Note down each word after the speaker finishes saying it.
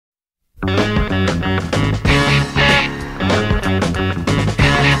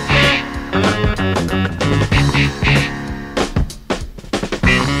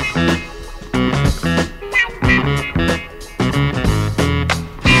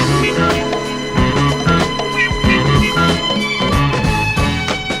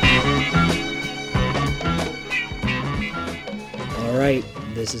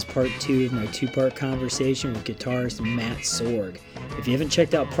part 2 of my 2-part conversation with guitarist Matt Sorg. If you haven't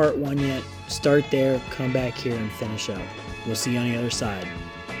checked out part 1 yet, start there, come back here, and finish up. We'll see you on the other side.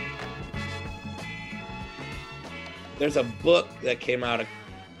 There's a book that came out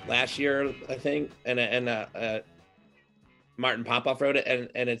last year, I think, and Martin Popoff wrote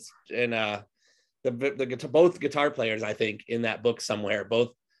it, and it's both guitar players, I think, in that book somewhere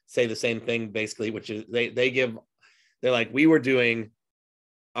both say the same thing basically, which is they're like, we were doing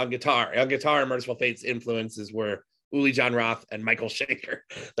on guitar Mercyful Fate's influences were Uli John Roth and Michael Schenker.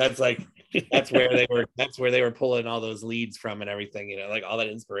 That's where they were pulling all those leads from and everything, you know, like all that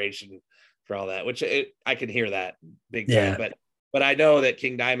inspiration for all that, which I can hear that big time. But I know that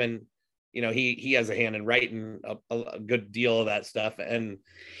King Diamond, you know, he has a hand in writing a good deal of that stuff, and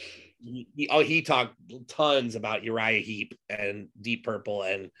he talked tons about Uriah Heep and Deep Purple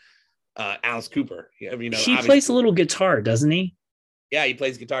and Alice Cooper. You know, he plays a little guitar, doesn't he? Yeah, he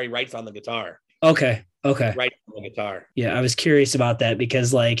plays guitar. He writes on the guitar. Okay. Writes on the guitar. Yeah, I was curious about that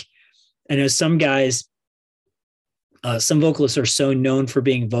because, like, I know some guys, some vocalists are so known for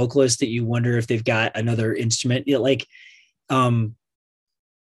being vocalists that you wonder if they've got another instrument. You know,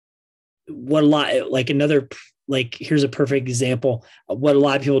 here's a perfect example of what a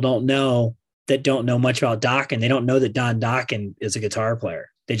lot of people don't know that don't know much about Dokken. They don't know that Don Dokken is a guitar player.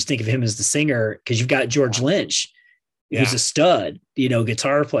 They just think of him as the singer because you've got George Lynch, who's a stud, you know,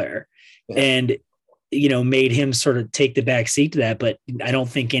 guitar player, and, you know, made him sort of take the back seat to that. But I don't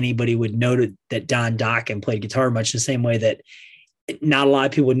think anybody would know that Don Dokken played guitar much the same way that not a lot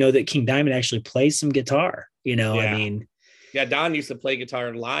of people would know that King Diamond actually plays some guitar, you know. I mean, Don used to play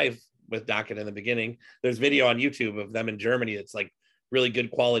guitar live with Dokken in the beginning. There's video on YouTube of them in Germany. It's like really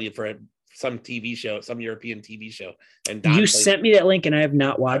good quality for some TV show, some European TV show. And Don sent me that link and I have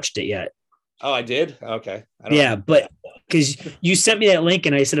not watched it yet. Oh, I did? Okay. But because you sent me that link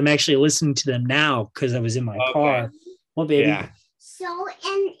and I said, I'm actually listening to them now because I was in my car. Well, baby. Yeah. So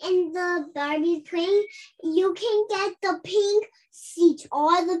in the Barbie train, you can get the pink seats,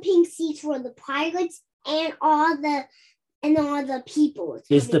 all the pink seats for the pilots and all the people.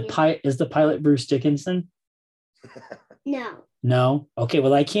 Is the pilot Bruce Dickinson? No. Okay.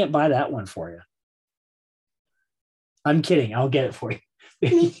 Well, I can't buy that one for you. I'm kidding. I'll get it for you.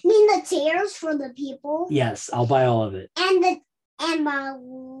 You mean the chairs for the people? Yes, I'll buy all of it. And the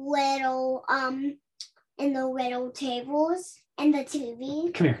little tables and the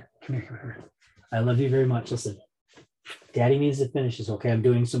TV. Come here. I love you very much. Listen, Daddy needs to finish this. Okay, I'm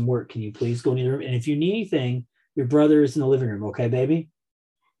doing some work. Can you please go in the room? And if you need anything, your brother is in the living room. Okay, baby.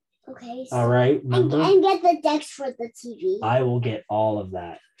 Okay. All right. And get the decks for the TV. I will get all of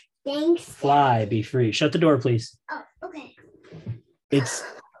that. Thanks. Fly, be free. Shut the door, please. Oh, okay.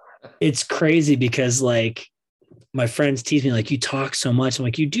 It's crazy because, like, my friends tease me, like, you talk so much. I'm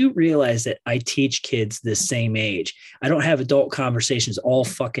like, you do realize that I teach kids this same age. I don't have adult conversations all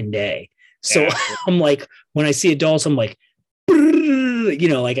fucking day. So I'm like, when I see adults, I'm like, you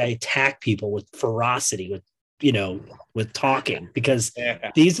know, like I attack people with ferocity, with talking, because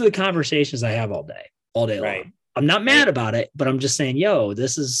these are the conversations I have all day long. I'm not mad about it, but I'm just saying, yo,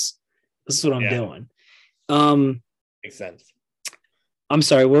 this is what I'm doing. Makes sense. I'm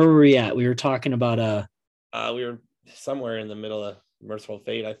sorry, where were we at? We were talking about we were somewhere in the middle of Mercyful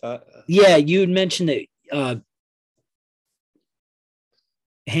Fate, I thought. Yeah, you had mentioned that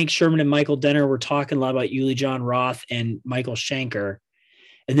Hank Sherman and Michael Denner were talking a lot about Uli John Roth and Michael Schenker.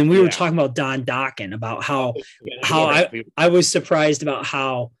 And then we were talking about Don Dokken, about how I was surprised about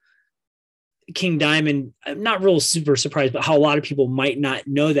how King Diamond, I'm not real super surprised, but how a lot of people might not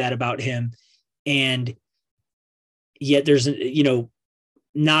know that about him. And yet there's,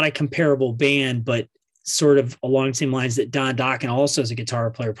 not a comparable band, but sort of along the same lines that Don Dokken also as a guitar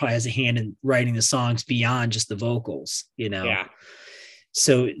player probably has a hand in writing the songs beyond just the vocals, Yeah.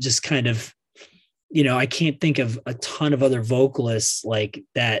 So just kind of, I can't think of a ton of other vocalists like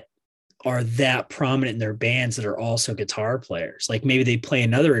that are that prominent in their bands that are also guitar players. Like maybe they play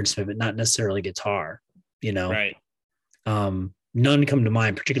another instrument, but not necessarily guitar, Right. None come to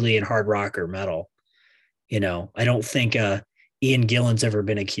mind, particularly in hard rock or metal. I don't think Ian Gillan's ever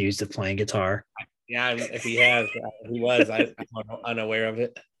been accused of playing guitar. Yeah, if he has, he was. I'm unaware of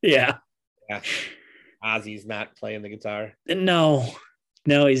it. Yeah. Ozzy's not playing the guitar. No,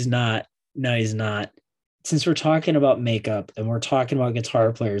 he's not. Since we're talking about makeup and we're talking about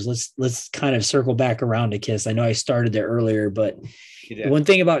guitar players, let's kind of circle back around to Kiss. I know I started there earlier, but one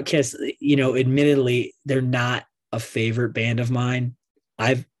thing about Kiss, admittedly, they're not a favorite band of mine.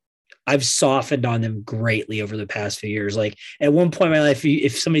 I've softened on them greatly over the past few years. Like at one point in my life,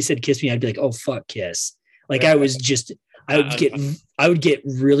 if somebody said Kiss me, I'd be like, oh, fuck Kiss. Like I was I would get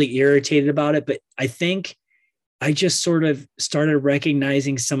really irritated about it, but I think I just sort of started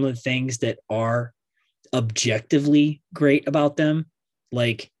recognizing some of the things that are objectively great about them.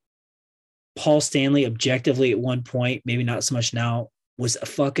 Like Paul Stanley objectively at one point, maybe not so much now, was a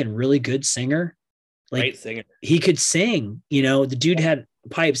fucking really good singer. Like great singer. He could sing, the dude had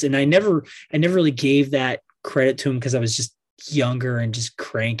pipes, and I never really gave that credit to him because I was just younger and just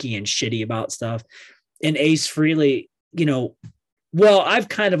cranky and shitty about stuff. And Ace Frehley, well, I've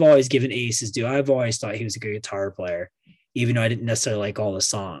kind of always given Ace his due. I've always thought he was a good guitar player, even though I didn't necessarily like all the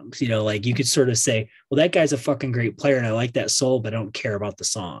songs. Like you could sort of say, well, that guy's a fucking great player and I like that soul, but I don't care about the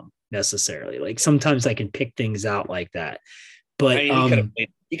song necessarily. Like sometimes I can pick things out like that. But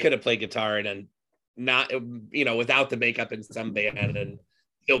he could have played guitar and not, without the makeup in some band and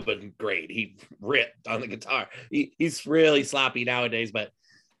still been great. He ripped on the guitar. He's really sloppy nowadays, but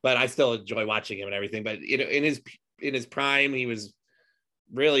I still enjoy watching him and everything. But in his prime, he was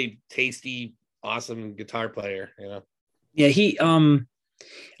really tasty, awesome guitar player. Yeah, he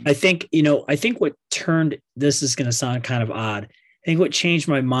I think what turned, this is going to sound kind of odd. I think what changed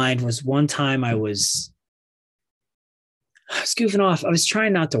my mind was one time I was goofing off. I was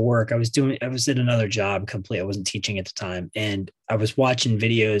trying not to work. I was in another job completely. I wasn't teaching at the time. And I was watching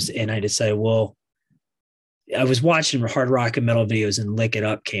videos and I decided, well, I was watching hard rock and metal videos and Lick It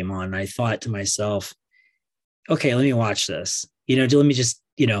Up came on. And I thought to myself, okay, let me watch this, let me just,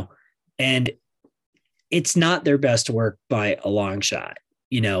 and it's not their best work by a long shot,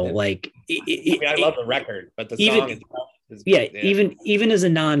 I love the record, but the song is even as a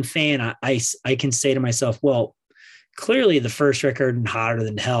non-fan, I can say to myself, well, clearly the first record and Hotter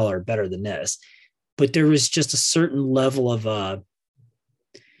Than Hell are better than this, but there was just a certain level of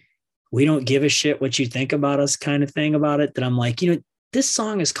we don't give a shit what you think about us kind of thing about it, that I'm like, this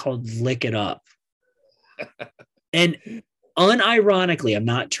song is called Lick It Up. And unironically, I'm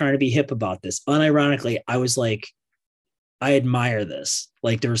not trying to be hip about this. Unironically, I was like, I admire this.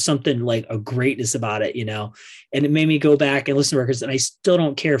 Like there was something like a greatness about it, and it made me go back and listen to records. And I still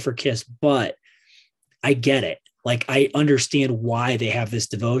don't care for Kiss, but I get it. Like I understand why they have this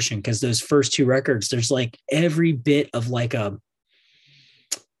devotion, because those first two records, there's like every bit of like a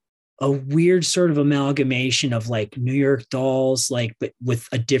weird sort of amalgamation of like New York Dolls, like, but with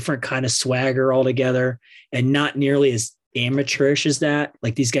a different kind of swagger altogether, and not nearly as amateurish as that.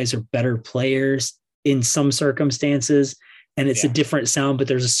 Like these guys are better players in some circumstances, and it's a different sound, but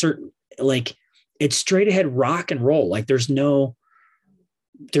there's a certain, like, it's straight ahead rock and roll. Like there's no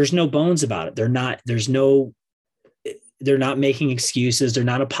bones about it. They're not making excuses. They're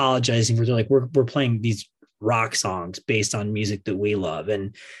not apologizing for, they're like, we're playing these rock songs based on music that we love.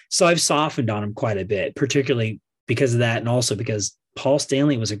 And so I've softened on him quite a bit, particularly because of that. And also because Paul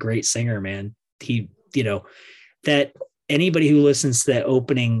Stanley was a great singer, man. He, that anybody who listens to that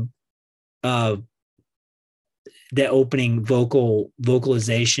opening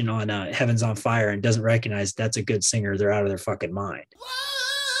vocalization on Heaven's on Fire and doesn't recognize that's a good singer, they're out of their fucking mind.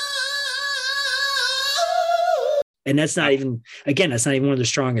 And that's not even one of the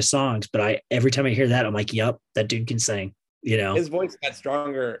strongest songs, but every time I hear that, I'm like, yep, that dude can sing, His voice got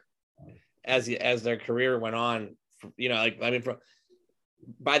stronger as their career went on,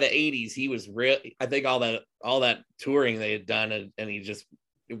 by the 80s, he was real. I think all that touring they had done and he just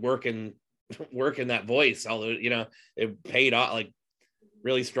working that voice, although, it paid off, like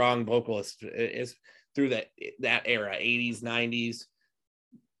really strong vocalist is through that era, 80s, 90s.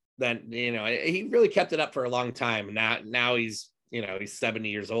 That he really kept it up for a long time. Now he's he's 70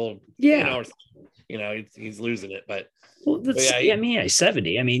 years old. Yeah, he's losing it. But he's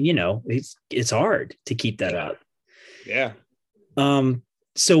 70. I mean, it's hard to keep that up. Yeah.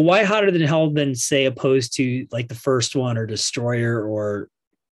 So why Hotter Than Hell then, say, opposed to like the first one or Destroyer or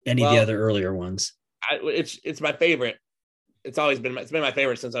any of the other earlier ones? It's my favorite. It's been my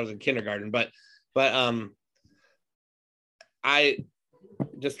favorite since I was in kindergarten. But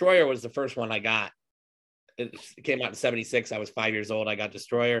Destroyer was the first one I got. It came out in 76. I was 5 years old. I got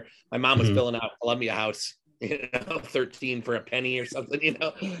Destroyer. My mom was filling out Columbia House, 13 for a penny or something,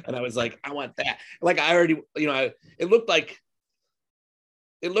 and I was like, I want that. Like I already, it looked like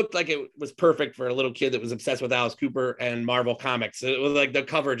it was perfect for a little kid that was obsessed with Alice Cooper and Marvel comics. It was like the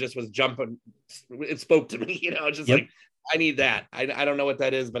cover just was jumping. It spoke to me, just like, I need that. I don't know what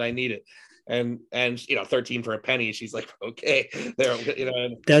that is, but I need it. And 13 for a penny. She's like, okay, there.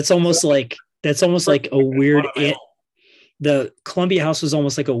 That's almost like a weird. The Columbia House was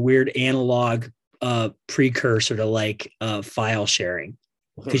almost like a weird analog precursor to like file sharing.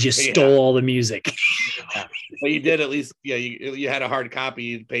 because you stole all the music. Yeah. But you did at least, you had a hard copy,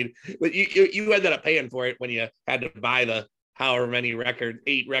 you paid, but you ended up paying for it when you had to buy the however many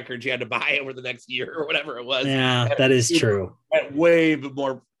 8 records you had to buy over the next year or whatever it was. Yeah, that is true. At way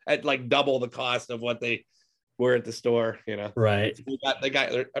more, at like double the cost of what they were at the store, Right. They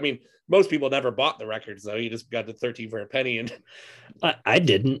got, I mean, most people never bought the records though. You just got the 13 for a penny. And I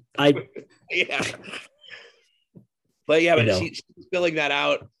didn't. Yeah. But yeah, but she was filling that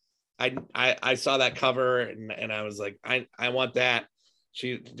out. I saw that cover and I was like, I want that.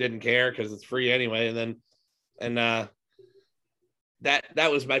 She didn't care because it's free anyway. And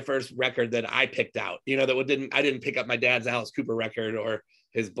that was my first record that I picked out. I didn't pick up my dad's Alice Cooper record or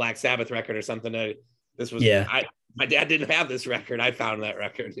his Black Sabbath record or something. This was my dad didn't have this record. I found that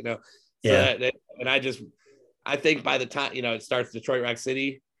record. So and I think by the time it starts Detroit Rock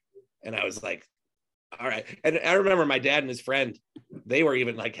City, and I was like, all right. And I remember my dad and his friend, they were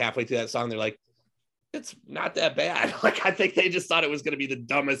even like halfway through that song. They're like, it's not that bad. Like, I think they just thought it was going to be the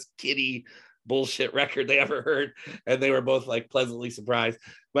dumbest kiddie bullshit record they ever heard. And they were both like pleasantly surprised.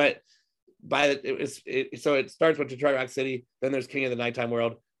 But so it starts with Detroit Rock City. Then there's King of the Nighttime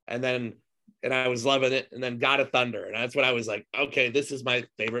World. And I was loving it. And then God of Thunder. And that's when I was like, okay, this is my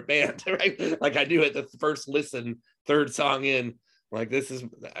favorite band, right? Like I knew it the first listen, third song in, like, this is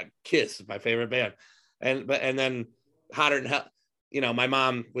Kiss, my favorite band. And then Hotter Than Hell, my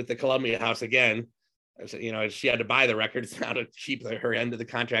mom with the Columbia House again, she had to buy the records now to keep her end of the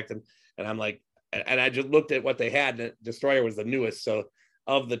contract. And I'm like, and I just looked at what they had, and Destroyer was the newest. So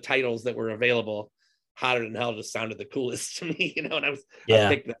of the titles that were available, Hotter Than Hell just sounded the coolest to me, and I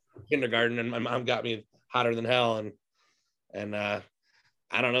picked that in kindergarten, and my mom got me Hotter Than Hell. And I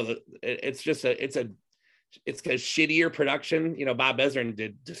don't know, it's a shittier production. Bob Ezrin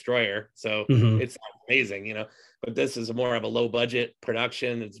did Destroyer, so it's amazing, but this is more of a low budget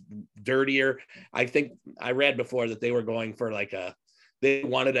production. It's dirtier. I think I read before that they were going for they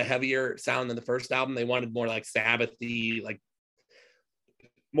wanted a heavier sound than the first album. They wanted more like Sabbath-y, like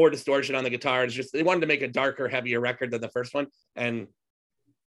more distortion on the guitars. Just they wanted to make a darker, heavier record than the first one, and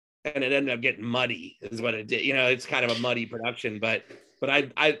it ended up getting muddy is what it did. It's kind of a muddy production, but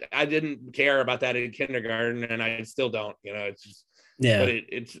I didn't care about that in kindergarten, and I still don't. It's just but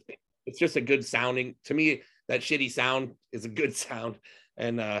it's just a good sounding to me. That shitty sound is a good sound,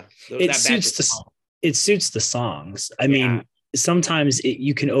 and it suits the songs. I mean, sometimes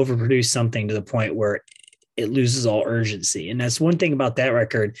you can overproduce something to the point where it loses all urgency, and that's one thing about that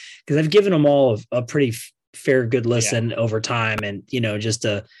record, because I've given them all a pretty fair good listen over time, and just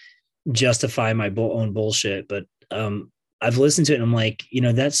to justify my own bullshit, but I've listened to it and I'm like,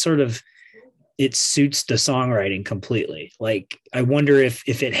 that's sort of, it suits the songwriting completely. Like, I wonder if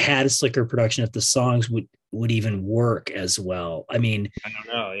it had a slicker production, if the songs would even work as well. I mean, I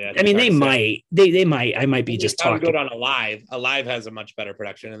don't know. Yeah. I mean, they might, I might be just talking good on a live has a much better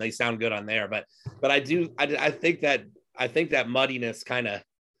production, and they sound good on there. But I think that muddiness kind of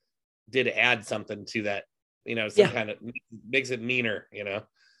did add something to that, kind of makes it meaner,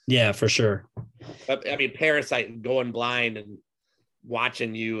 Yeah, for sure. I mean, Parasite, Going Blind and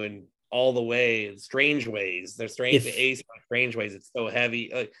Watching You and All the Way and Strange Ways. They're strange. The Ace, Strange Ways. It's so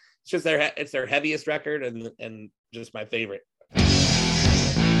heavy. Like, it's just their heaviest record and just my favorite.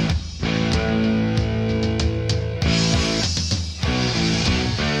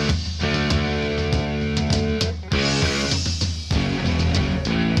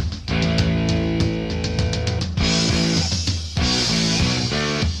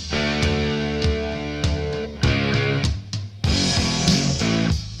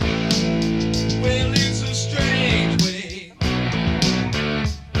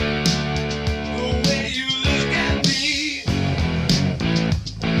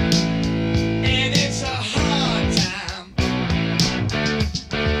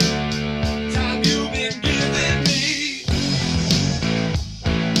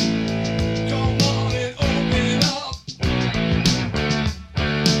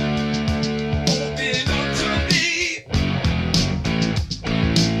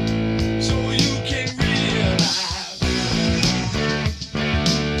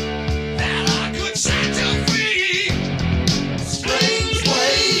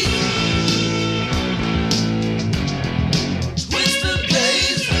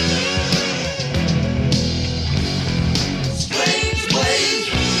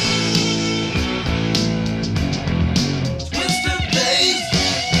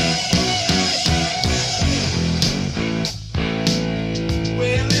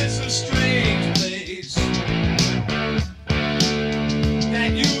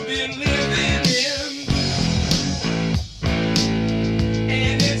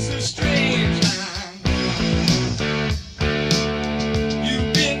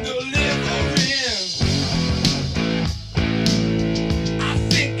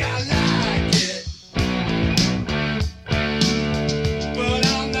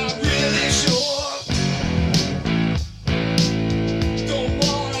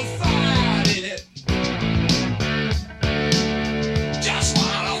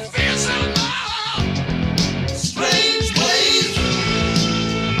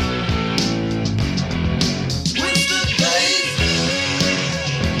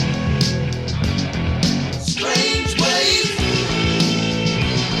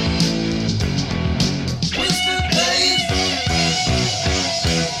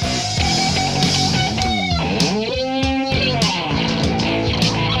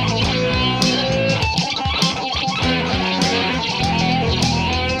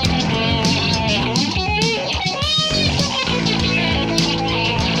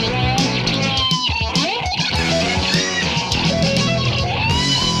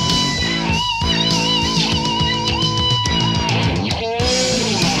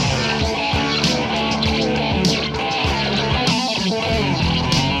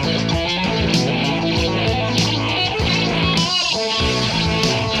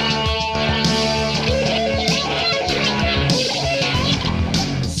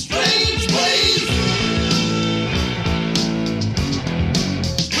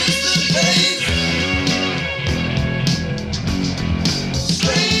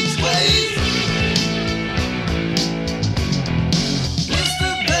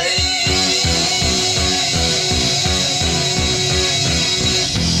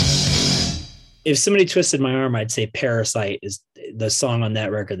 if somebody twisted my arm, I'd say Parasite is the song on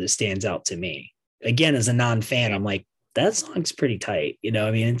that record that stands out to me. Again, as a non-fan, I'm like, that song's pretty tight. You know,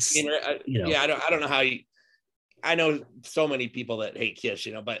 I mean, it's, yeah, I don't know how I know so many people that hate Kiss,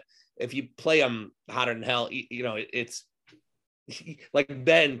 but if you play them hotter than hell, it's like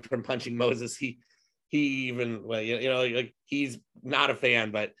Ben from Punching Moses. He even, like he's not a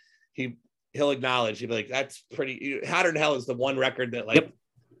fan, but he'll acknowledge, he'll be like, that's pretty. Hotter than Hell is the one record that like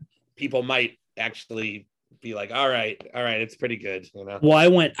people might actually be like, all right, it's pretty good. Well, I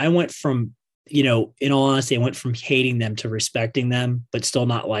went from, in all honesty, I went from hating them to respecting them, but still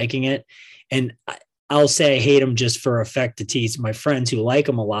not liking it. And I'll say I hate them just for effect to tease my friends who like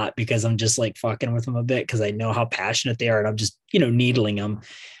them a lot, because I'm just like fucking with them a bit because I know how passionate they are, and I'm just, needling them.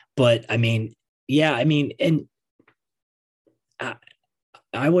 But I mean, and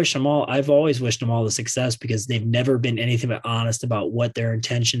I wish them all, I've always wished them all the success, because they've never been anything but honest about what their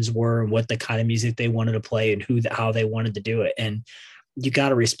intentions were and what the kind of music they wanted to play and how they wanted to do it. And you got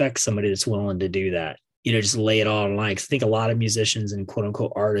to respect somebody that's willing to do that, just lay it all on line. 'Cause I think a lot of musicians and quote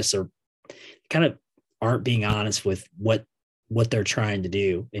unquote artists are kind of aren't being honest with what they're trying to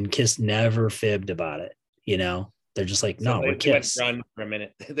do. And Kiss never fibbed about it. They're just like, no, we're Kiss. Went grunge for a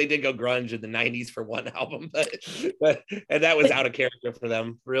minute. They did go grunge in the 90s for one album, but and that was out of character for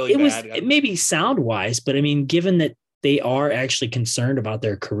them. Really bad. It maybe sound wise, but I mean, given that they are actually concerned about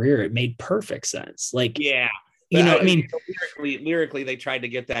their career, it made perfect sense. Like, yeah, I mean, lyrically, they tried to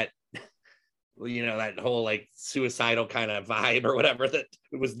get that, that whole like suicidal kind of vibe or whatever that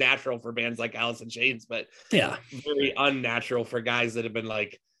was natural for bands like Alice in Chains, but yeah, very unnatural for guys that have been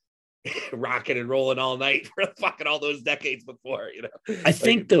like rocking and rolling all night for fucking all those decades before. I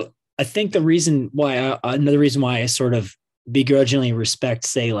think the reason why another reason why I sort of begrudgingly respect,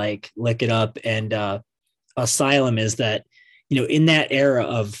 say, like Lick It Up and Asylum is that, in that era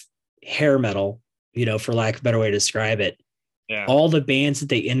of hair metal, for lack of a better way to describe it, all the bands that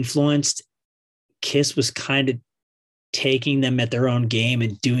they influenced, Kiss was kind of taking them at their own game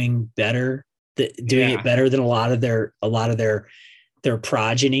and doing it better than a lot of their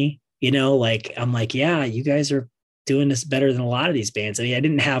progeny. Like, I'm like, yeah, you guys are doing this better than a lot of these bands. I mean, I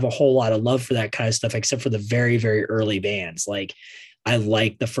didn't have a whole lot of love for that kind of stuff, except for the very, very early bands. Like, I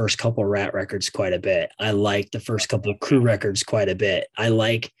like the first couple of Rat records quite a bit. I like the first couple of Crew records quite a bit. I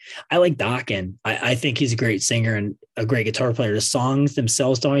like Dokken. I think he's a great singer and a great guitar player. The songs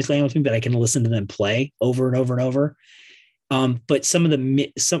themselves don't always land with me, but I can listen to them play over and over and over. But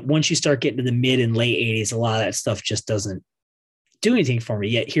once you start getting to the mid and late 80s, a lot of that stuff just doesn't do anything for me.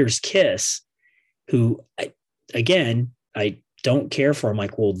 Yet here's Kiss, who I don't care for. I'm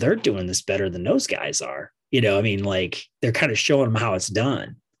like, well, they're doing this better than those guys are. I mean, like, they're kind of showing them how it's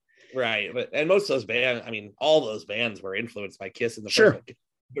done. Right. And most of those bands, I mean, all those bands were influenced by Kiss in the sure. first.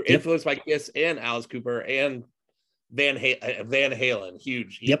 They're influenced by Kiss and Alice Cooper and Van Halen.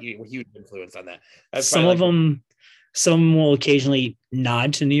 Huge influence on that. That's some of them will occasionally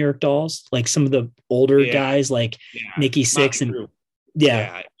nod to New York Dolls, like some of the older guys, like Nikki Sixx and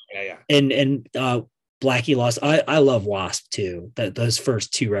and Blackie Lost. I love Wasp too. Those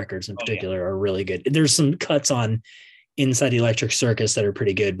first two records in particular are really good. There's some cuts on Inside the Electric Circus that are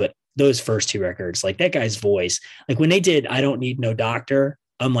pretty good, but those first two records, like that guy's voice, like when they did I Don't Need No Doctor,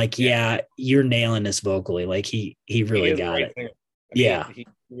 I'm like, yeah, you're nailing this vocally. Like he really got it. He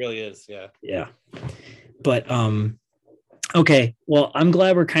really is. Yeah. But okay, well, I'm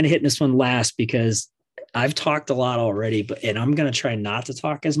glad we're kind of hitting this one last, because I've talked a lot already, and I'm going to try not to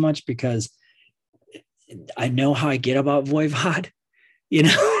talk as much because I know how I get about Voivod,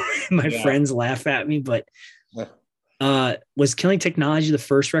 my friends laugh at me, but was Killing Technology the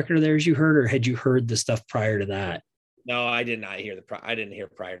first record of theirs you heard, or had you heard the stuff prior to that? No, I did not hear I didn't hear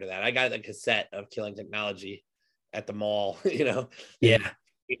prior to that. I got the cassette of Killing Technology at the mall,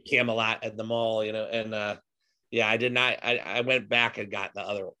 Camelot at the mall, and I did not. I went back and got the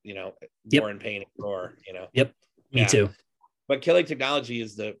other, War and Pain and Roar, Yep. Me too. But Killing Technology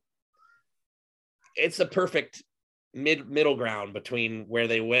is it's the perfect middle ground between where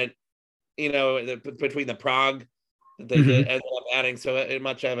they went, between the prog that they ended up adding so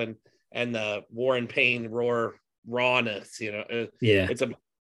much of, and the War and Pain Roar rawness,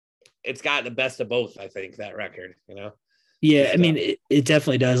 it's got the best of both, I think, that record, I mean, it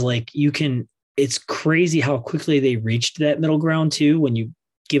definitely does. Like, it's crazy how quickly they reached that middle ground too,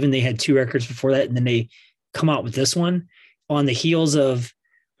 given they had two records before that, and then they come out with this one on the heels of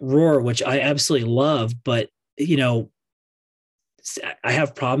Roar, which I absolutely love, but I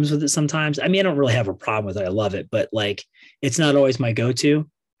have problems with it sometimes. I mean, I don't really have a problem with it. I love it, but like, it's not always my go-to,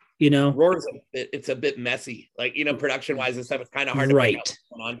 Roar's it's a bit messy, like, production wise and stuff. It's kind of hard to figure out what's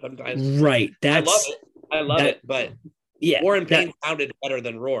going on sometimes. Right. I love it, but War and Pain sounded better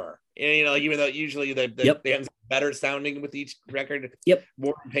than Roar. Even though usually the band's better sounding with each record. Yep.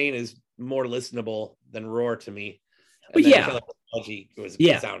 War and Pain is more listenable than Roar to me. But I feel like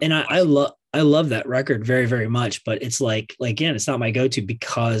and I love that record very, very much. But it's like again, it's not my go-to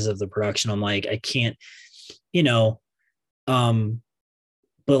because of the production. I'm like, I can't,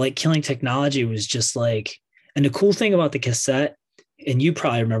 but like Killing Technology was just like, and the cool thing about the cassette, and you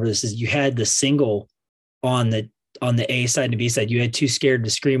probably remember this, is you had the single on the A side and the B side. You had Too Scared to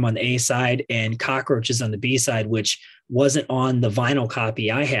Scream on the A side and Cockroaches on the B side, which wasn't on the vinyl copy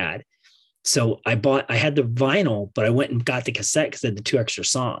I had. So I had the vinyl, but I went and got the cassette because it had the 2 extra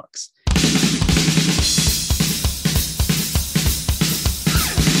songs.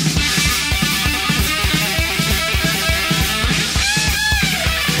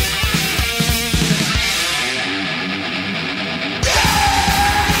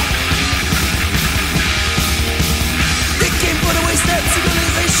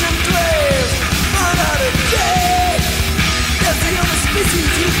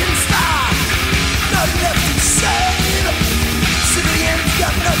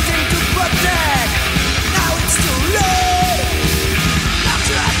 Nothing to protect. Now it's too late. Not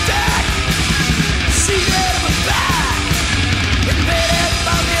to attack. See that I'm back. Invaded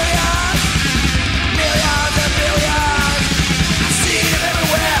by millions, millions and billions. I see them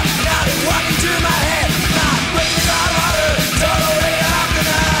everywhere. Now they're walking through my head. My brain is out of water. Totally off the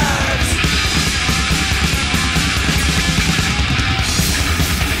nerves.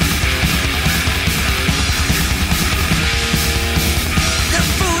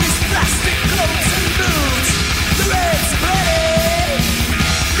 Plastic clothes and boots, the red spreading.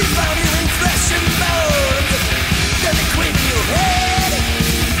 They found you in flesh and bones, then they quit your head.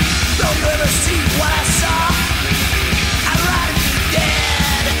 Don't you ever see what I saw? I'd rather be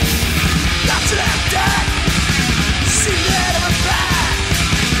dead. Not to that death. See that I'm back.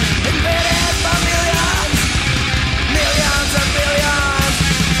 Invaded by millions, millions and billions.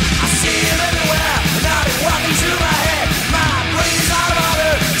 I see them everywhere, and now they're walking through my head. My brain is out of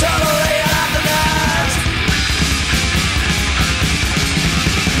order. Totally out the nerves.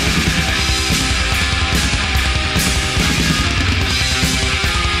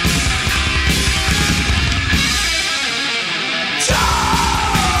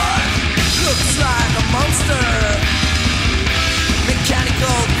 John looks like a monster.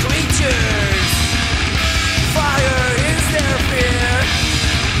 Mechanical creatures. Fire is their fear.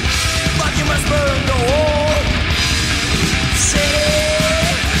 But you must burn the whole city.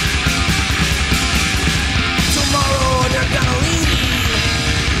 Tomorrow they're gonna leave.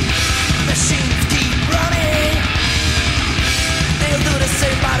 Machines keep running. They'll do the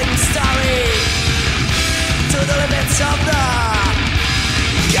same fighting story to the limits of the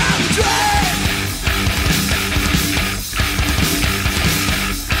country.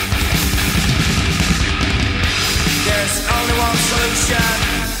 There's only one solution.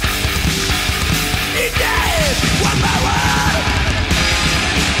 Eat it one by one.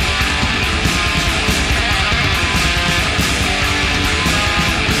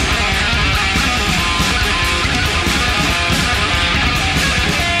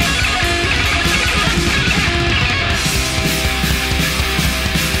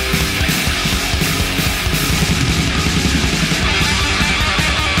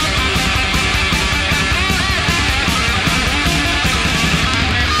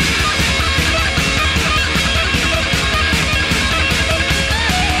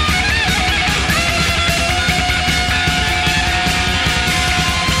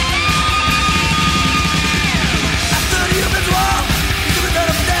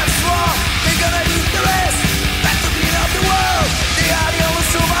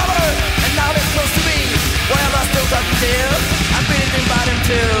 I've been invited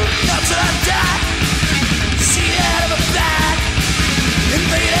to not to attack. See that I'm back.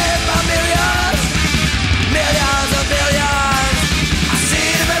 Invaded by millions, millions and billions. I see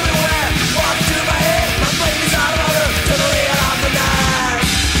them everywhere. Walk through my head. My brain is out of order. Totally out of the night.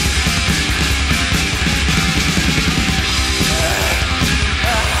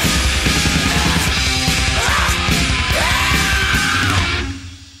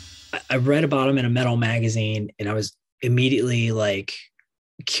 I read about him in a metal magazine, and I was immediately like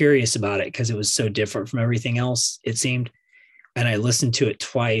curious about it because it was so different from everything else, it seemed. And I listened to it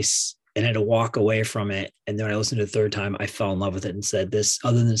twice. and I had to walk away from it. And then when I listened to it the third time, I fell in love with it and said, this,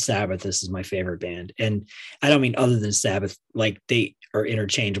 other than Sabbath, this is my favorite band. And I don't mean other than Sabbath, like they are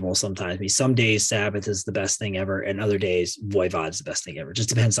interchangeable sometimes. I mean, some days Sabbath is the best thing ever, and other days Voivod is the best thing ever. It just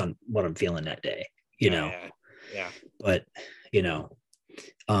depends on what I'm feeling that day, you know? Yeah. But, you know,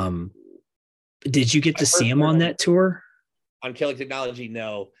 did you get to see him on that tour? On Killing Technology,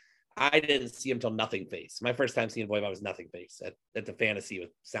 no. I didn't see him till Nothing Face. My first time seeing Voivod was Nothing Face at the Fantasy with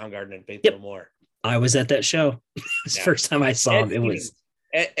Soundgarden and Faith No More. I was at that show. It was the first time I saw him.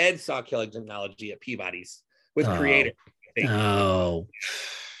 Ed saw Killing Technology at Peabody's with Creator.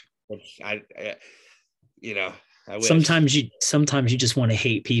 Which I wish. Sometimes you just want to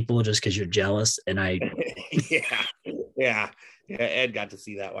hate people just because you're jealous. And I yeah. Ed got to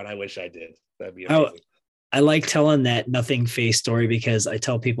see that one. I wish I did. That'd be amazing. I like telling that Nothing Face story because I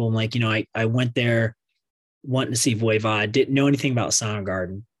tell people, I'm like, you know, I went there wanting to see Voivod, didn't know anything about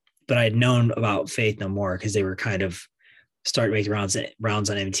Soundgarden, but I'd known about Faith No More because they were kind of starting to make rounds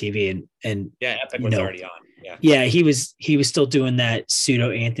on MTV and Epic was already on. Yeah, he was still doing that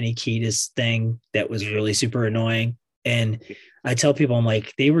pseudo Anthony Kiedis thing that was really super annoying. And I tell people, I'm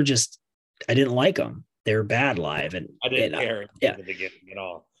like, I didn't like them. They were bad live, and I didn't care at the beginning at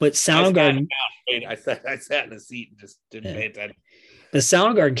all. But Soundgarden, I sat in a seat and just didn't pay attention. The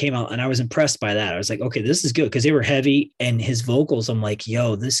Soundgarden came out, and I was impressed by that. I was like, okay, this is good because they were heavy, and his vocals. I'm like,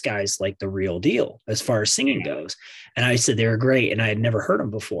 yo, this guy's like the real deal as far as singing goes. And I said they were great, and I had never heard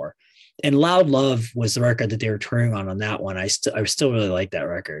them before. And Loud Love was the record that they were touring on that one. I still really like that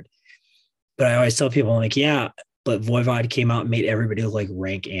record. But I always tell people, I'm like, yeah. But Voivod came out and made everybody look like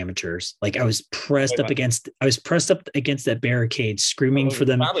rank amateurs. Like I was pressed up against that barricade, screaming for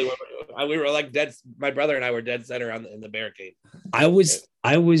them. Probably we were like dead. My brother and I were dead center in the barricade. I was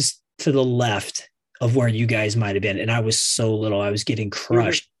to the left of where you guys might have been, and I was so little. I was getting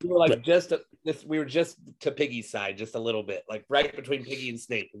crushed. We were just to Piggy's side, just a little bit, like right between Piggy and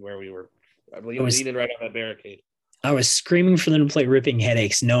Snake, where we were. Leaning right on that barricade. I was screaming for them to play Ripping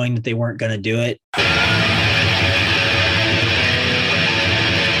Headaches, knowing that they weren't going to do it.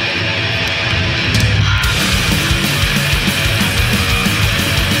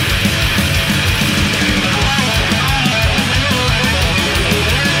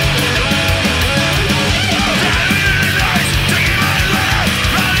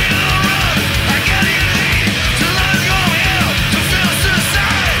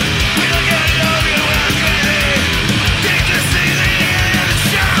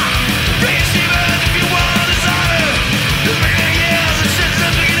 If you want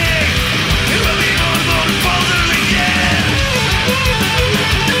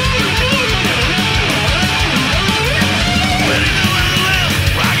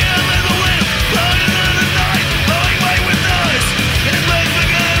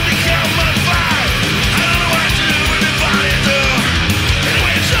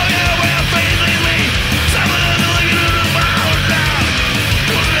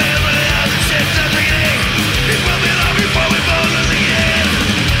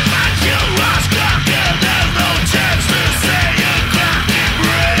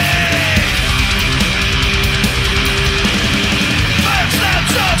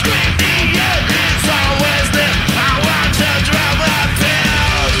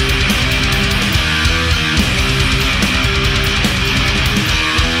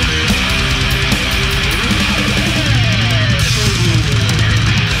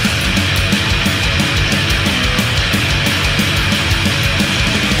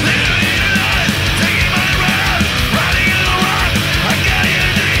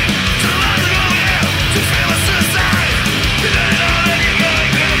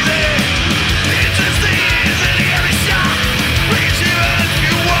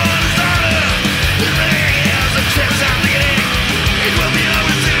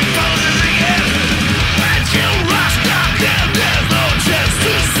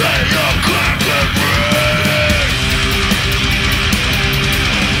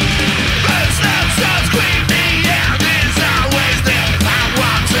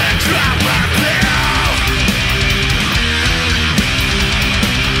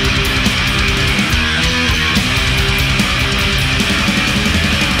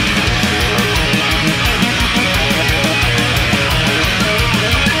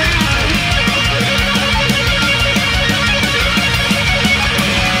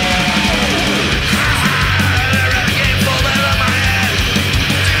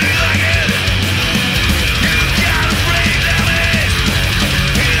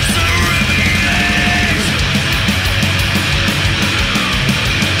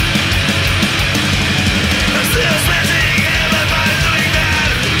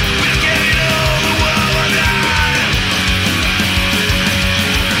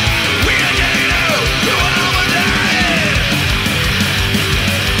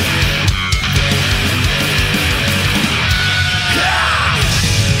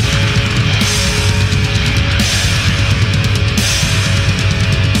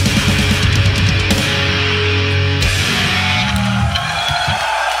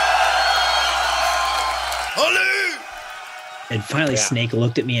And finally Snake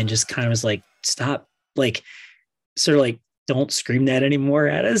looked at me and just kind of was like, stop, like, sort of like, don't scream that anymore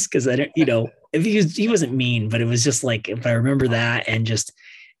at us. Cause I don't, if he wasn't mean, but it was just like, if I remember that, and just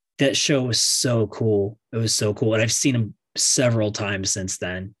that show was so cool. It was so cool. And I've seen him several times since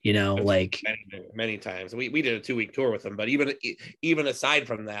then, like many times. We did a 2-week tour with him, but even aside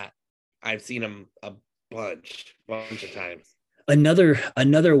from that, I've seen him a bunch of times.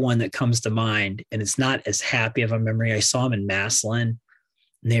 Another one that comes to mind, and it's not as happy of a memory. I saw him in Maslin,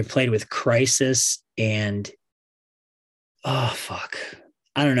 and they played with Crisis and I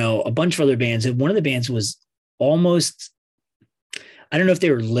don't know, a bunch of other bands. And one of the bands was almost, I don't know if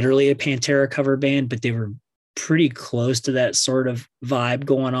they were literally a Pantera cover band, but they were pretty close to that sort of vibe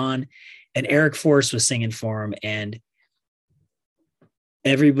going on. And Eric Forrest was singing for him, and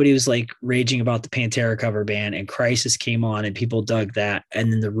everybody was like raging about the Pantera cover band, and Crisis came on and people dug that.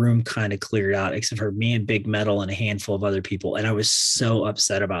 And then the room kind of cleared out, except for me and Big Metal and a handful of other people. And I was so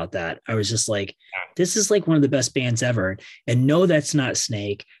upset about that. I was just like, this is like one of the best bands ever. And no, that's not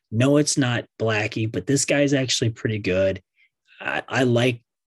Snake. No, it's not Blackie, but this guy's actually pretty good. I like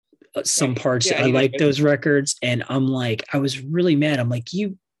some parts. I like those records. And I'm like, I was really mad. I'm like,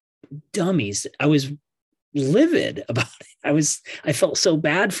 you dummies. I was livid about it. I felt so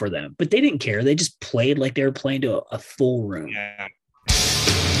bad for them, but they didn't care. They just played like they were playing to a full room. Yeah.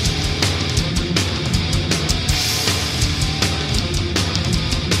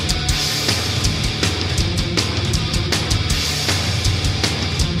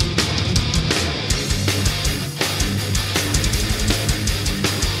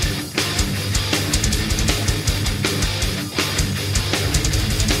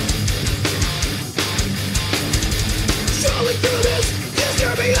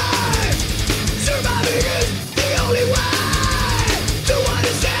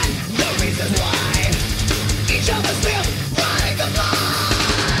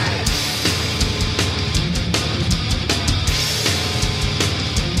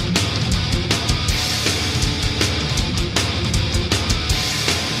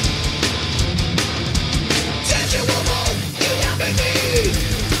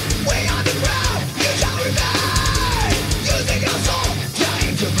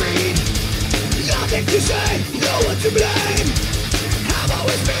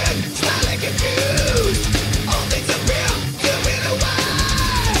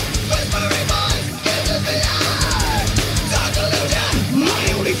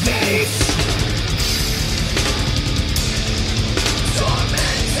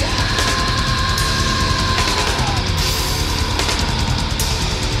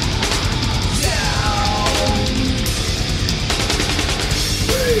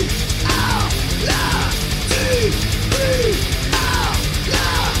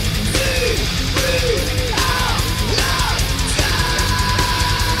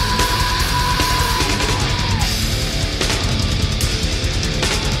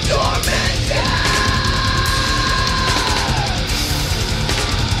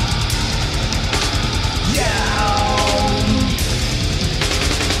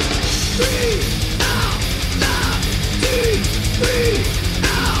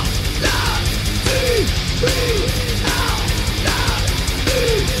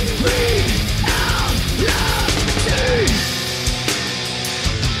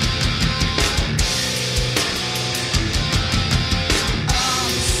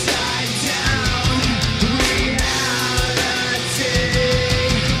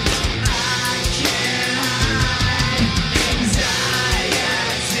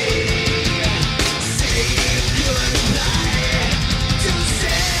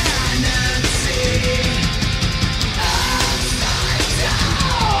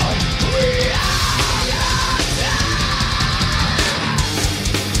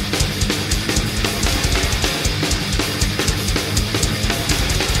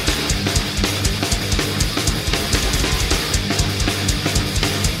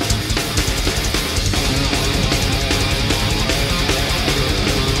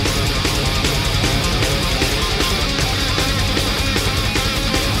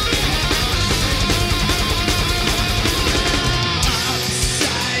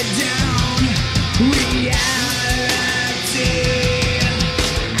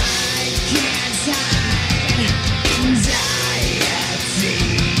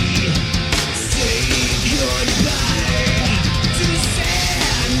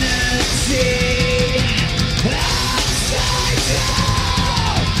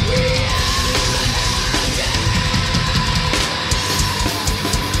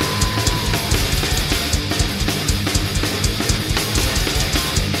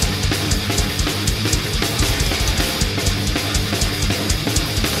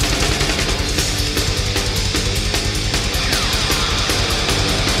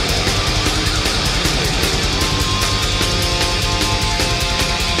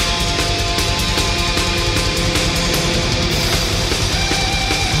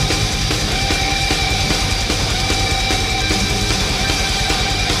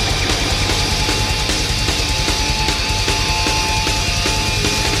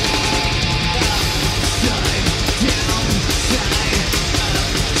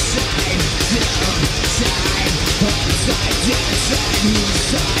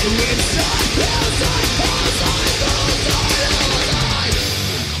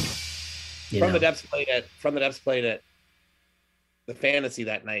 From the Depths played at the Fantasy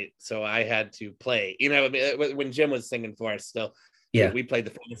that night, so I had to play. You know, when Jim was singing for us, still, yeah, we played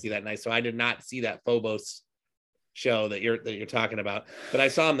the Fantasy that night, so I did not see that Phobos show that you're talking about, but I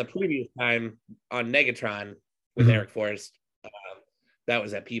saw him the previous time on Negatron with Eric Forrest. That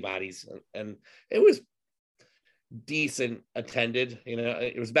was at Peabody's, and it was decent attended. You know,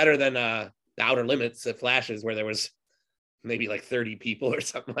 it was better than the Outer Limits at Flashes, where there was maybe like 30 people or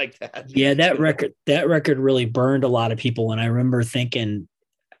something like that. Yeah, that record really burned a lot of people. And I remember thinking,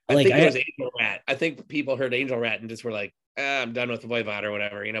 I think it was Angel Rat. I think people heard Angel Rat and just were like, I'm done with the Voivod or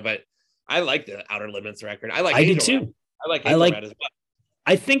whatever, you know. But I like the Outer Limits record. I did too. I like Angel Rat as well.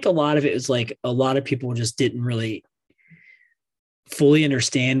 I think a lot of it is like a lot of people just didn't really fully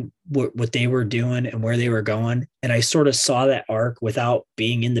understand what they were doing and where they were going. And I sort of saw that arc without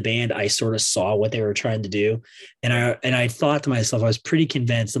being in the band. I sort of saw what they were trying to do. And I thought to myself, I was pretty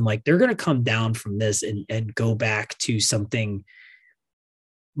convinced. I'm like, they're going to come down from this and go back to something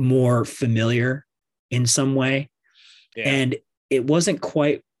more familiar in some way. Yeah. And it wasn't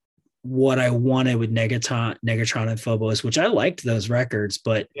quite what I wanted with Negatron and Phobos, which I liked those records,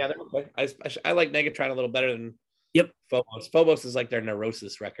 but yeah, I like Negatron a little better than Phobos is like their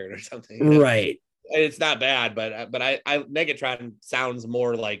Neurosis record or something, you know? Right? It's not bad, but I Negatron sounds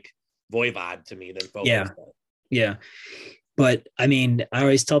more like Voivod to me than Phobos. Yeah. But I mean, I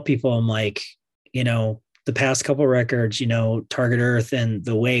always tell people, I'm like, you know, the past couple records, you know, Target Earth and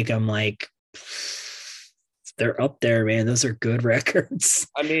The Wake, I'm like, they're up there, man. Those are good records.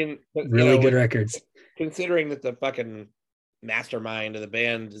 I mean, really good records. Considering that the fucking mastermind of the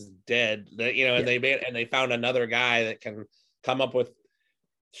band is dead, that, you know, and they found another guy that can come up with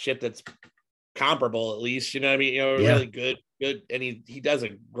shit that's comparable, at least, you know what I mean? You know, really good, and he does a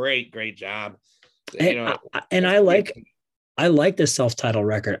great job. And, you know, I like the self-titled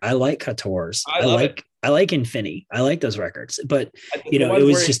record. I like Couture's. I like Infinity. I like those records, but you know, it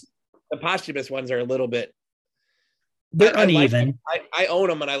was just the posthumous ones are a little bit. They're uneven. I own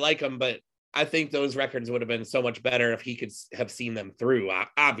them and I like them, but I think those records would have been so much better if he could have seen them through.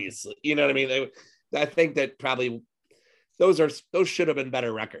 Obviously, you know what I mean. I think that probably those should have been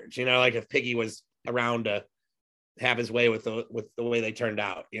better records. You know, like if Piggy was around to have his way with the way they turned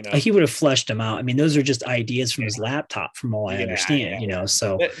out. You know, he would have fleshed them out. I mean, those are just ideas from his laptop, from all I understand. Yeah. You know,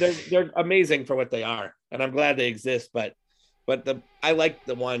 so they're amazing for what they are, and I'm glad they exist. But I like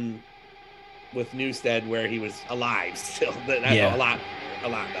the one with Newstead where he was alive still. A lot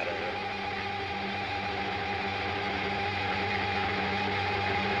better.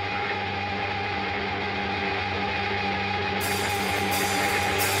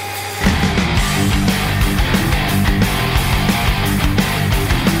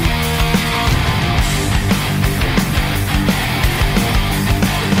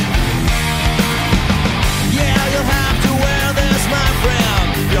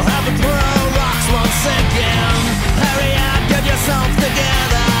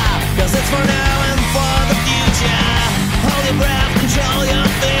 Together, 'cause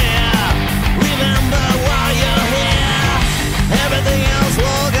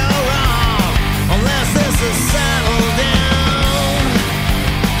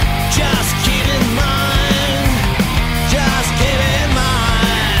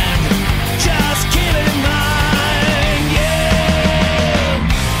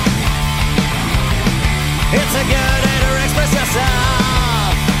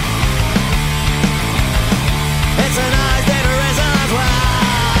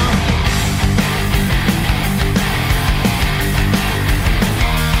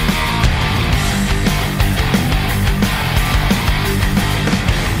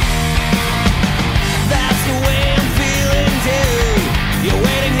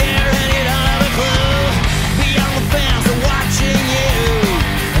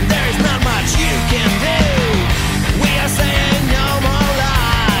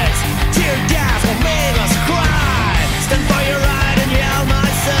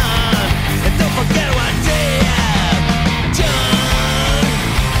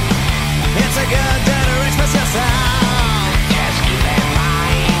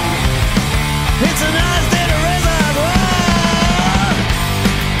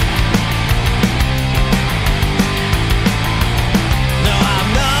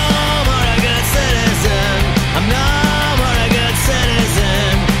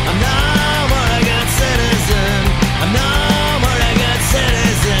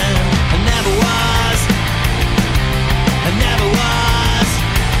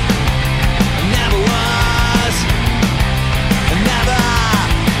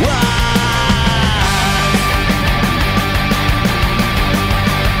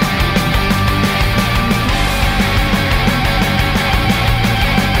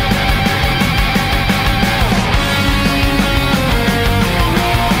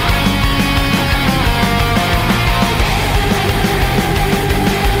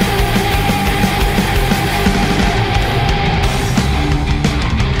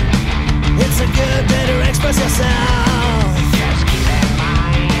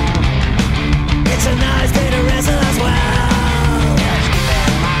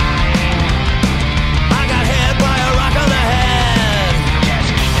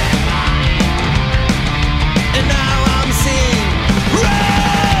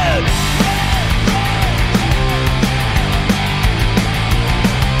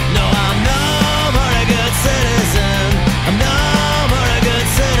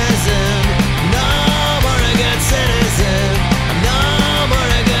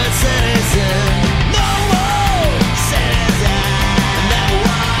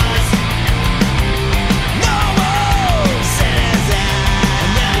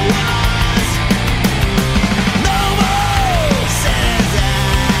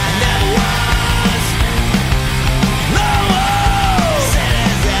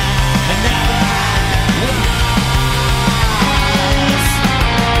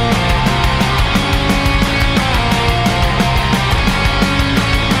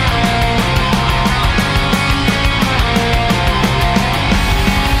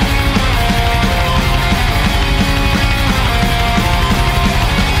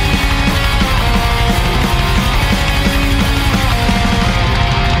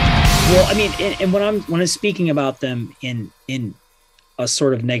Well, I mean, and when I'm speaking about them in a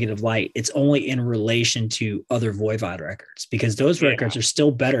sort of negative light, it's only in relation to other Voivod records, because those records are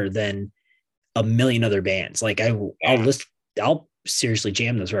still better than a million other bands. Like I'll seriously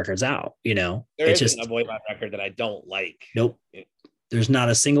jam those records out. You know, it's just a Voivod record that I don't like. Nope. There's not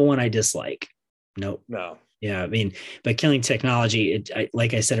a single one I dislike. Nope. No. Yeah, I mean, but Killing Technology,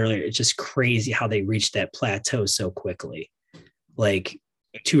 like I said earlier, it's just crazy how they reached that plateau so quickly. Like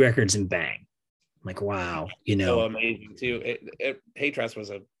 2 records and bang. I'm like, wow, you know. So amazing too. Hatras was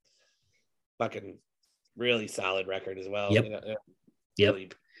a fucking really solid record as well. Yep. You know,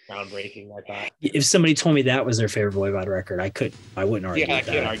 really groundbreaking, I thought. If somebody told me that was their favorite Voivod record, I wouldn't argue. Yeah, I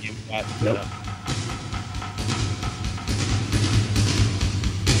can't argue with that. Nope.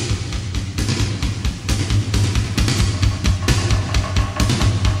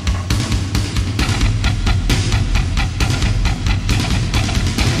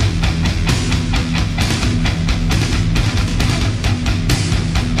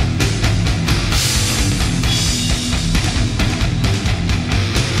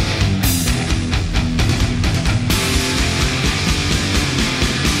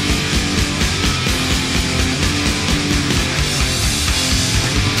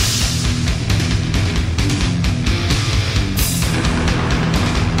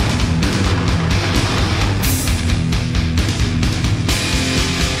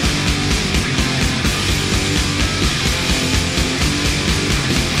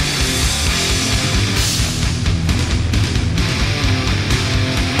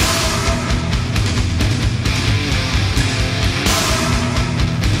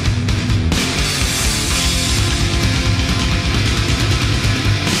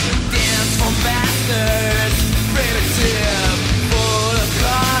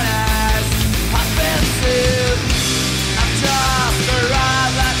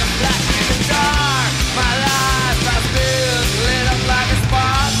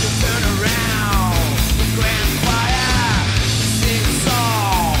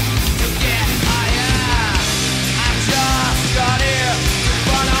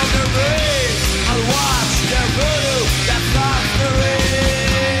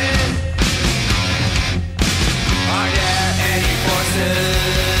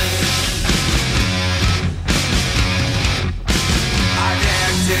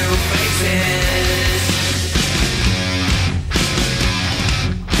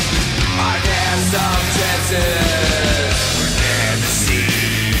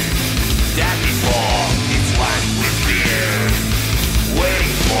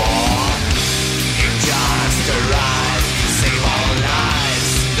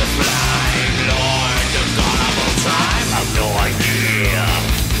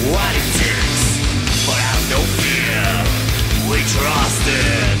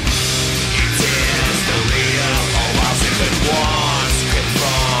 Trusted, it's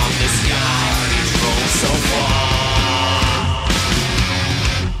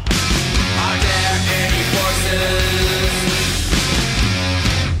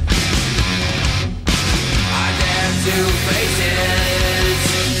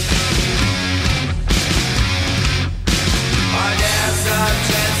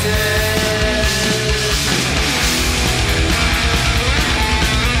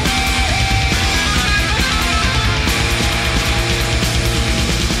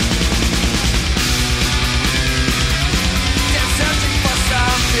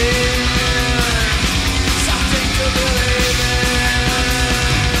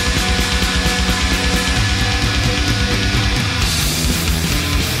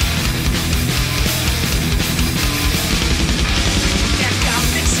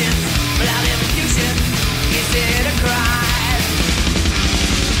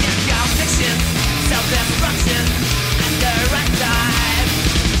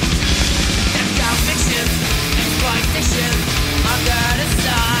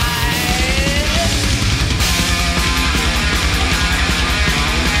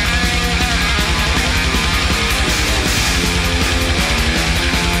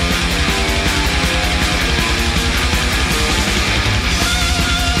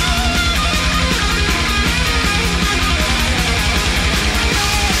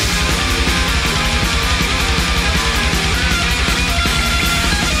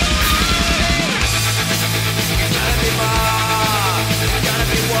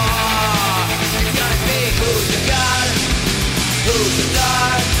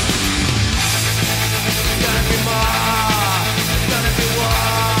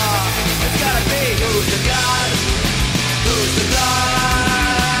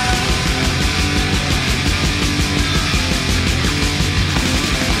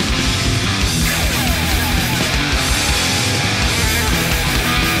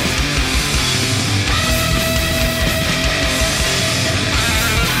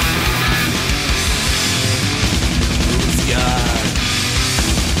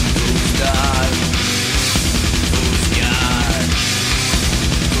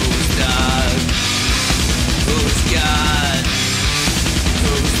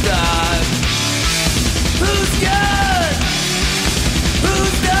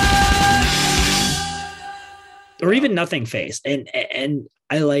or even Nothing Face. And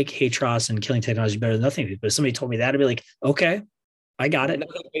I like Hatros and Killing Technology better than Nothing Face, but if somebody told me that, I'd be like, okay, I got it.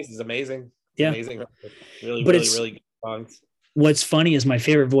 Nothing Face is amazing. Yeah. Amazing. Really, but really good songs. What's funny is my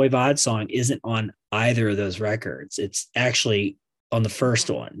favorite Voivod song isn't on either of those records. It's actually on the first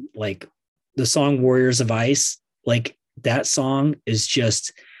one. Like the song Warriors of Ice, like that song is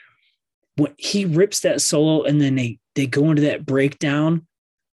just when he rips that solo and then they go into that breakdown,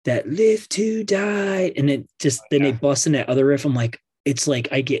 that live to die, and it just then they bust in that other riff. I'm like, it's like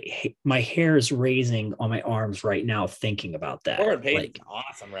I get my hair is raising on my arms right now thinking about that. Like,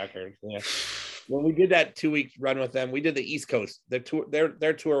 awesome record. Yeah. When we did that 2-week run with them, we did the East Coast.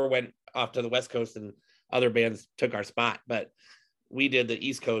 Their tour went off to the West Coast, and other bands took our spot. But we did the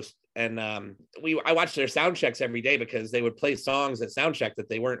East Coast, and I watched their sound checks every day because they would play songs at sound check that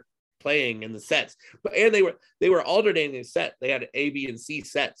they weren't playing in the sets. And they were alternating the set. They had A, B, and C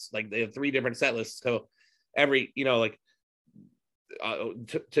sets. Like they had 3 different set lists. So every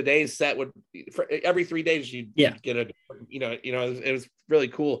today's set would for every 3 days you'd get a it was really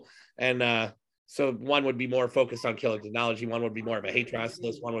cool. And so one would be more focused on Killing Technology, one would be more of a Hatros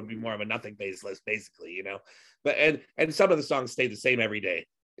list, one would be more of a Nothing Face list, basically, but and some of the songs stayed the same every day.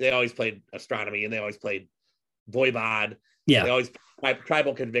 They always played Astronomy, and they always played Voivod. They always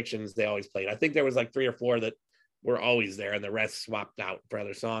Tribal Convictions, they always played. I think there was like 3 or 4 that were always there, and the rest swapped out for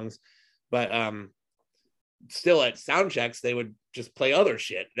other songs. But still at sound checks, they would just play other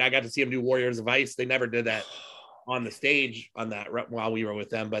shit. I got to see them do Warriors of Ice. They never did that on the stage on that while we were with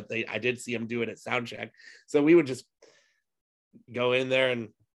them, but I did see them do it at sound check. So we would just go in there and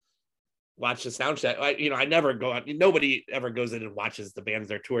watch the sound check. I never go out. Nobody ever goes in and watches the bands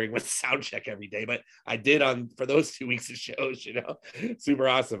they're touring with sound check every day, but I did for those 2 weeks of shows, super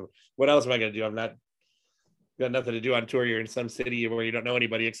awesome. What else am I going to do? I'm not got nothing to do on tour. You're in some city where you don't know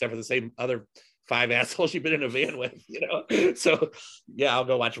anybody except for the same other 5 assholes you've been in a van with, So yeah, I'll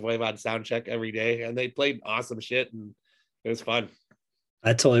go watch Voivod sound check every day, and they played awesome shit, and it was fun.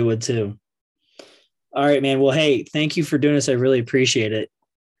 I totally would too. All right, man. Well, hey, thank you for doing this. I really appreciate it.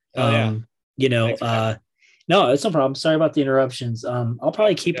 No, it's no problem. Sorry about the interruptions. I'll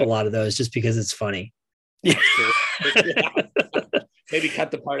probably keep a lot of those just because it's funny. Maybe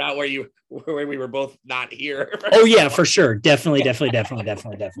cut the part out where we were both not here. Oh yeah, for sure. Definitely. But I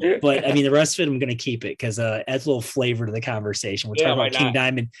mean, the rest of it, I'm going to keep it because adds a little flavor to the conversation. We're talking about King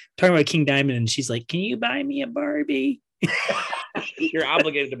Diamond, and she's like, "Can you buy me a Barbie?" You're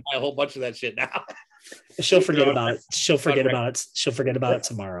obligated to buy a whole bunch of that shit now. She'll forget about it. She'll forget about it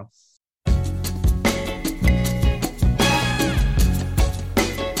tomorrow.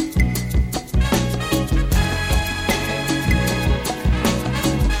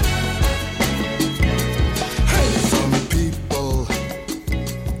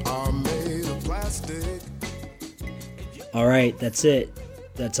 All right, that's it.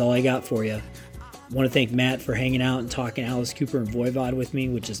 That's all I got for you. I want to thank Matt for hanging out and talking Alice Cooper and Voivod with me,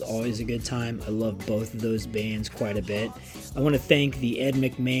 which is always a good time. I love both of those bands quite a bit. I want to thank the Ed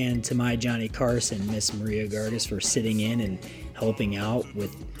McMahon to my Johnny Carson, Miss Maria Gardis, for sitting in and helping out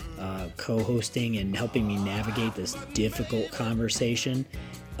with co-hosting and helping me navigate this difficult conversation.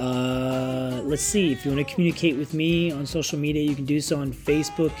 Let's see. If you want to communicate with me on social media, you can do so on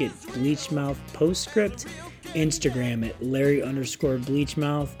Facebook at Bleachmouth Postscript, Instagram at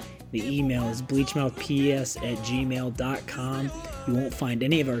Larry_Bleachmouth. The email is bleachmouthps@gmail.com. You won't find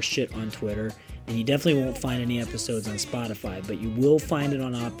any of our shit on Twitter, and you definitely won't find any episodes on Spotify, but you will find it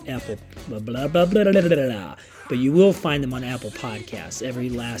on Apple. But you will find them on Apple Podcasts. Every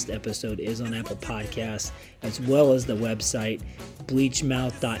last episode is on Apple Podcasts, as well as the website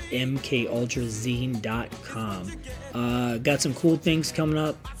bleachmouth.mkultrazine.com. Got some cool things coming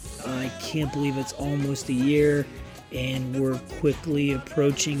up. I can't believe it's almost a year, and we're quickly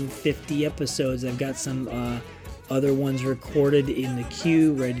approaching 50 episodes. I've got some other ones recorded in the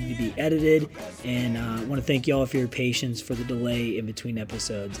queue, ready to be edited, and I want to thank y'all for your patience for the delay in between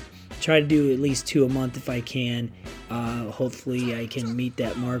episodes. Try to do at least 2 a month if I can. Hopefully I can meet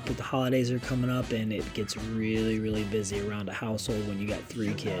that mark, but the holidays are coming up, and it gets really, really busy around a household when you got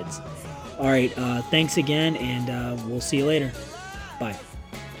 3 kids. All right, thanks again, and we'll see you later. Bye.